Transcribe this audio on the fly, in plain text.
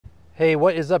Hey,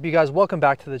 what is up, you guys? Welcome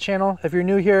back to the channel. If you're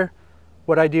new here,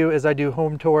 what I do is I do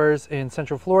home tours in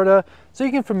Central Florida so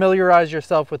you can familiarize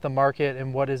yourself with the market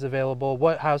and what is available,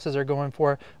 what houses are going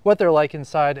for, what they're like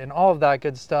inside, and all of that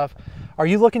good stuff. Are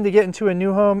you looking to get into a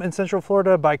new home in Central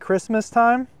Florida by Christmas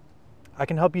time? I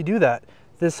can help you do that.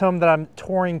 This home that I'm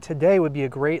touring today would be a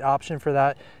great option for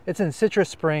that. It's in Citrus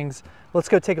Springs. Let's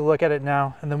go take a look at it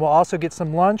now, and then we'll also get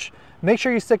some lunch. Make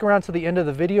sure you stick around to the end of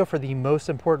the video for the most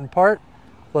important part.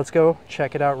 Let's go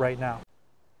check it out right now.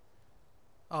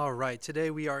 All right, today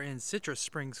we are in Citrus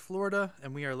Springs, Florida,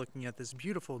 and we are looking at this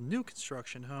beautiful new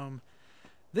construction home.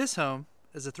 This home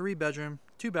is a 3-bedroom,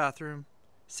 2-bathroom,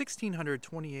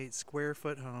 1,628 square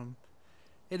foot home.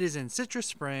 It is in Citrus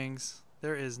Springs.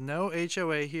 There is no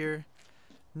HOA here,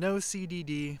 no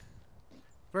CDD,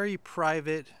 very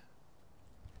private,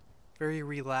 very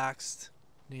relaxed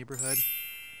neighborhood.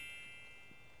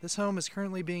 This home is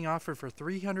currently being offered for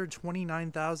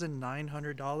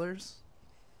 $329,900.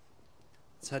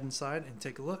 Let's head inside and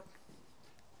take a look.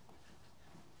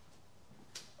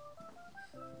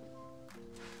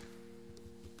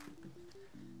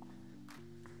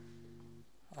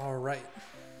 All right.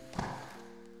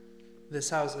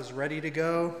 This house is ready to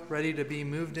go, ready to be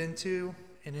moved into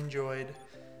and enjoyed.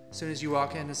 As soon as you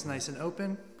walk in, it's nice and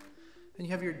open. And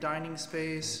you have your dining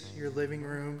space, your living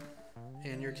room,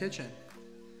 and your kitchen.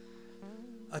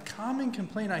 A common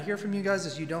complaint I hear from you guys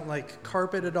is you don't like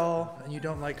carpet at all, and you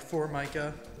don't like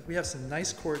Formica. We have some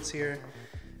nice quartz here,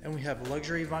 and we have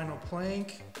luxury vinyl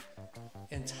plank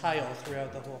and tile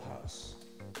throughout the whole house.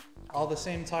 All the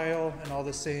same tile and all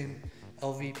the same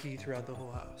LVP throughout the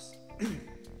whole house.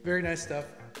 Very nice stuff.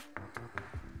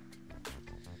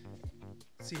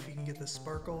 See if you can get the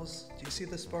sparkles. Do you see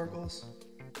the sparkles?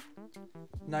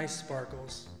 Nice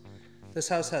sparkles. This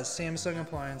house has Samsung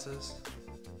appliances,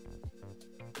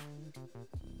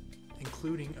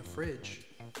 including a fridge.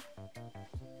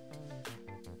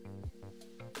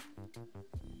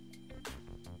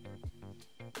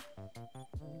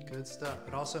 Good stuff.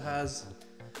 It also has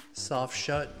soft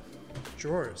shut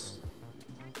drawers.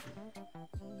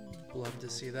 Love to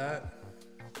see that.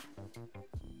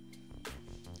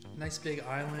 Nice big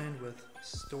island with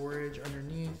storage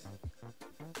underneath.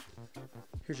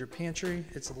 Here's your pantry.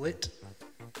 It's lit.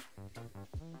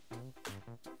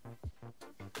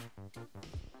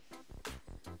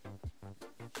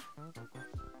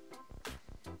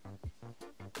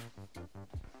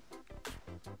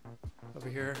 Over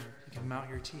here, you can mount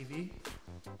your TV.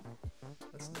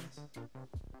 That's nice.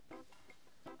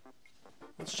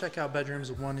 Let's check out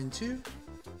bedrooms 1 and 2.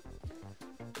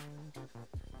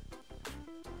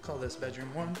 Call this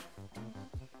bedroom 1.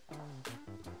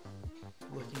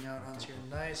 Looking out onto your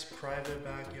nice private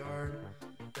backyard.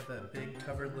 Got that big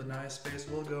covered lanai space.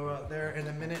 We'll go out there in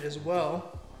a minute as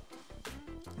well.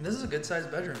 And this is a good sized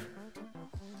bedroom.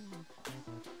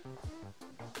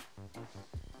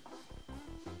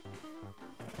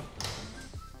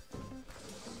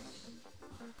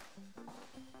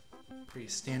 Pretty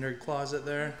standard closet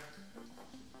there.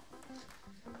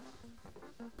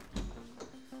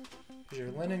 Here's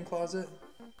your linen closet.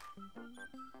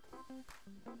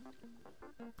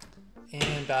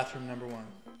 And bathroom number 1.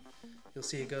 You'll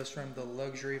see it goes from the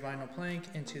luxury vinyl plank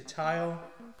into tile.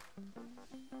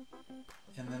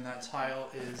 And then that tile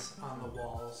is on the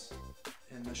walls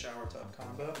in the shower tub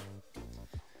combo.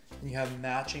 And you have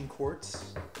matching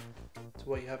quartz to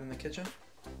what you have in the kitchen.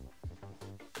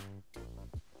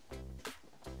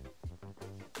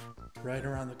 Right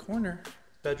around the corner,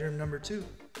 bedroom number 2.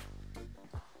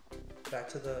 Back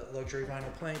to the luxury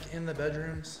vinyl plank in the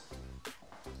bedrooms.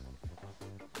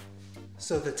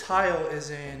 So the tile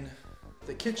is in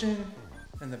the kitchen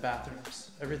and the bathrooms.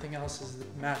 Everything else is the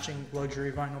matching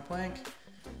luxury vinyl plank.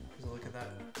 Here's a look at that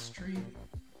street.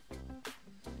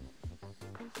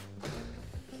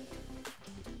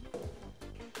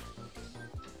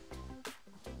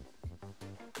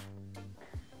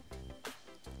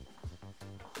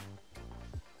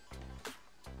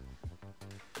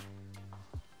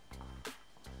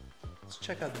 Let's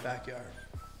check out the backyard.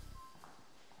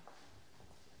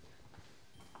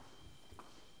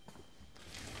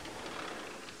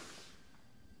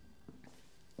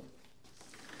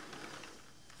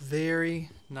 Very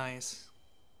nice.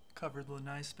 Covered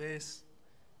lanai space.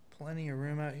 Plenty of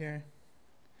room out here.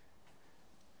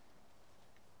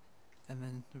 And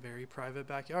then a very private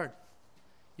backyard.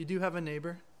 You do have a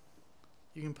neighbor.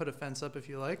 You can put a fence up if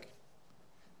you like.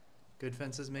 Good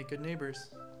fences make good neighbors.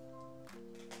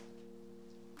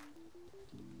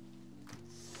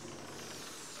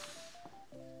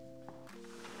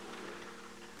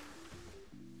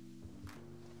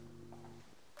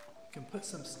 can put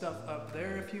some stuff up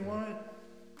there if you want,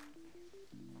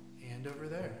 and over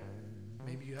there.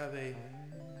 Maybe you have a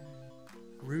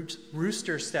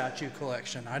rooster statue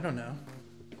collection, I don't know.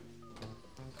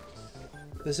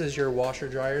 This is your washer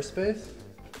dryer space.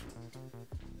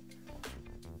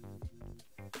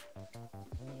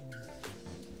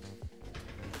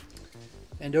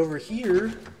 And over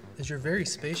here is your very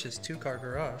spacious 2-car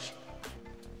garage.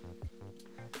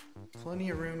 Plenty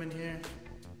of room in here.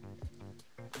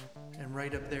 And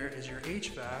right up there is your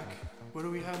HVAC. What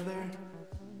do we have there?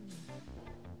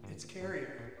 It's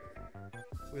Carrier.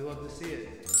 We love to see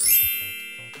it.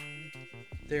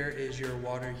 There is your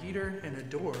water heater and a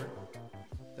door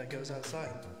that goes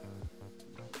outside.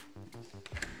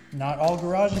 Not all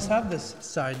garages have this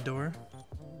side door.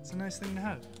 It's a nice thing to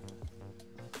have.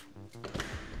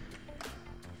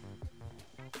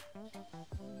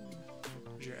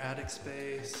 There's your attic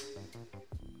space.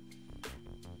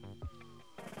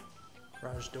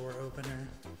 Garage door opener.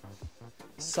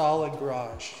 Solid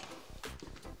garage.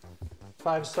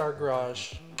 5-star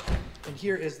garage. And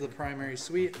here is the primary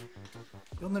suite.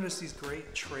 You'll notice these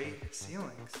great tray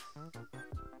ceilings.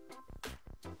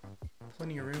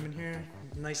 Plenty of room in here.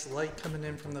 Nice light coming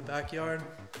in from the backyard.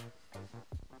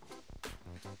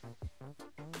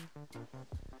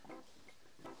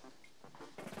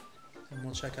 And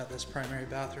we'll check out this primary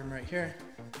bathroom right here.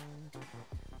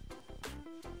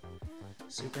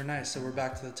 Super nice. So we're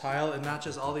back to the tile. It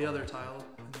matches all the other tile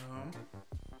in the home.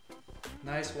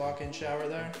 Nice walk-in shower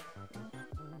there.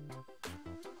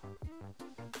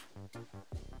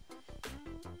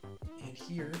 And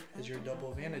here is your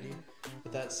double vanity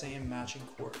with that same matching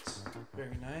quartz.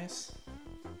 Very nice.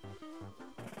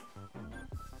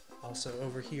 Also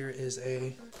over here is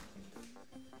a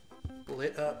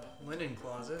lit up linen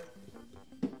closet.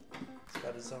 It's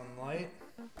got its own light.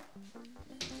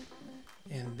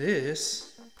 And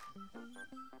this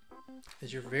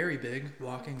is your very big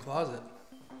walk-in closet.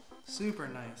 Super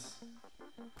nice.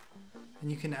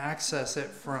 And you can access it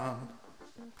from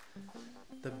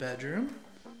the bedroom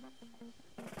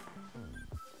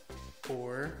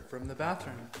or from the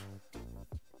bathroom.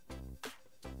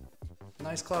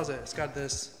 Nice closet. It's got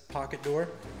this pocket door.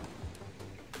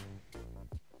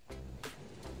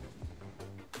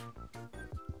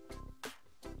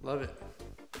 Love it.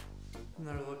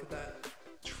 Another look at that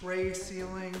tray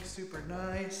ceiling, super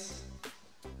nice.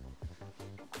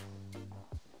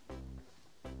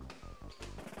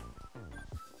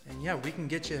 And yeah, we can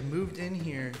get you moved in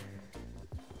here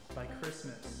by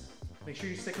Christmas. Make sure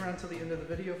you stick around till the end of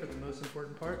the video for the most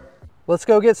important part. Let's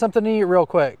go get something to eat real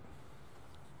quick.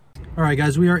 All right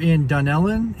guys, we are in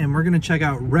Dunellen and we're gonna check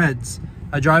out Red's.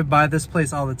 I drive by this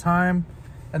place all the time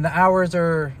and the hours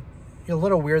are a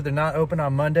little weird. They're not open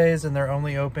on Mondays and they're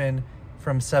only open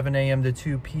from 7 a.m. to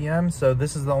 2 p.m. So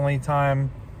this is the only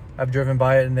time I've driven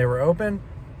by it and they were open.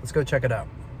 Let's go check it out.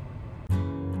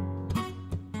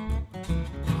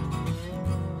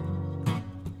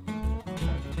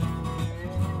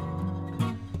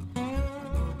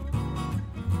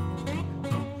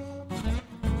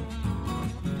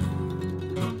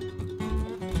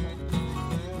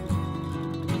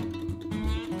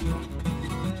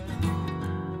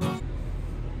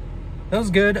 That was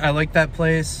good. I like that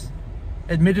place.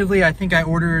 Admittedly, I think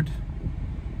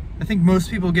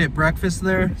most people get breakfast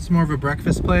there. It's more of a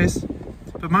breakfast place.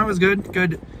 But mine was good.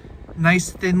 Good, nice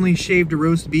thinly shaved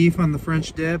roast beef on the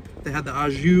French dip. They had the au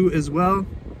jus as well.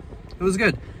 It was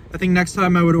good. I think next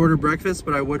time I would order breakfast,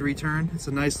 but I would return. It's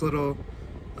a nice little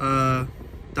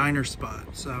diner spot.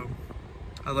 So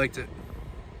I liked it.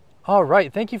 All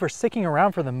right, thank you for sticking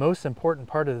around for the most important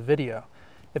part of the video.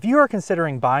 If you are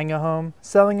considering buying a home,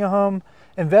 selling a home,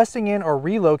 investing in or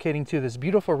relocating to this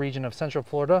beautiful region of Central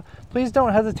Florida, please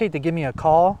don't hesitate to give me a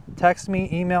call, text me,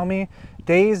 email me,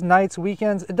 days, nights,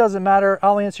 weekends, it doesn't matter.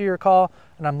 I'll answer your call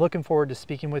and I'm looking forward to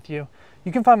speaking with you.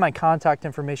 You can find my contact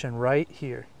information right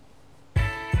here.